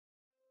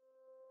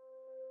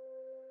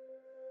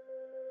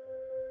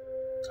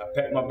I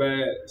packed my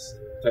bags,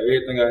 packed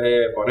everything I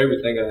had, bought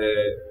everything I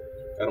had,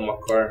 got in my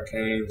car and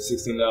came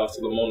 16 hours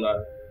to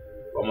Lamoni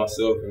by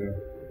myself, and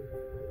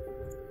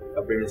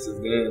I've been here since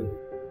then.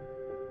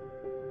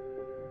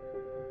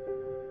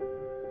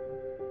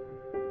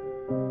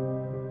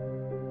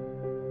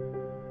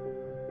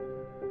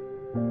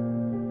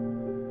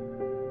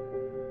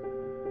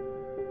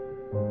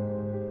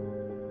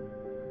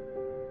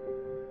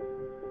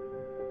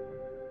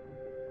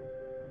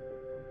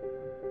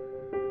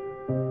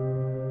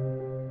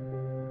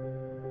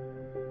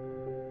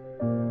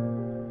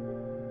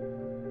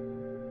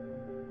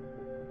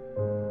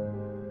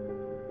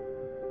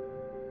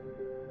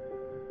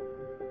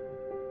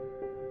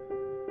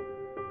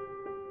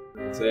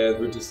 Taz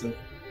Richardson,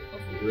 I'm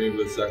from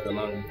Greenville, South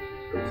Carolina,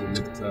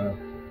 representing the time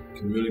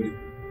community,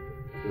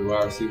 the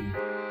wide receiver.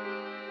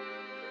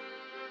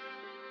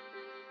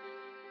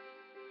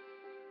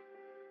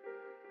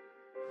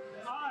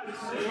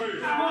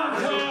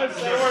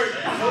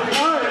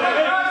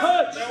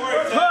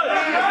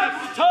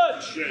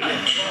 Touch!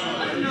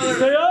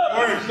 Stay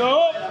up! No!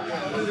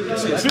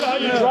 See how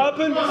you're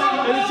dropping?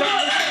 Anytime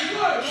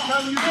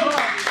you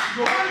drop,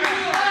 go back.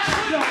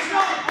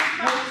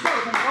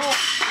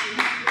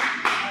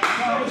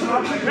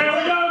 Hey,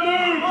 we gotta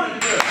move!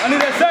 I need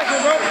that second,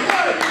 bro.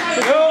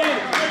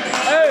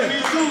 Hey,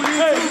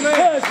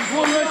 Taz, there's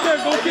one right there.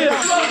 Go get it.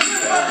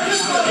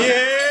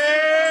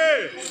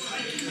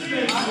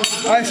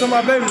 Yeah! All right, so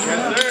my baby,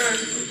 man.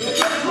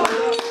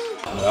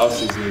 The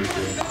off-season is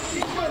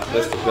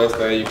that's the best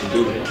thing you can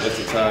do. That's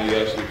the time you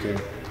actually can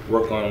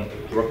work on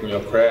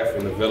your craft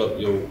and develop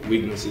your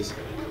weaknesses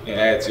and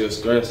add to your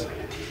strengths.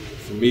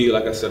 For me,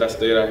 like I said, I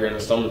stayed out here in the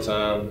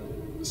summertime,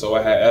 so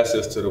I had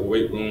access to the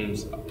weight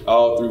rooms,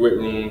 all 3 weight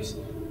rooms.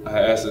 I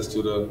had access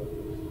to the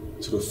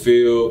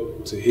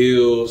field, to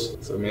hills.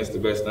 So I mean, it's the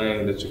best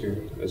thing that you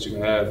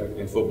can have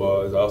in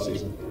football is off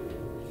season.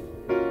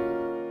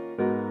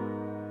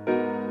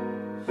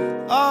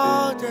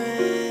 All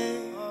day.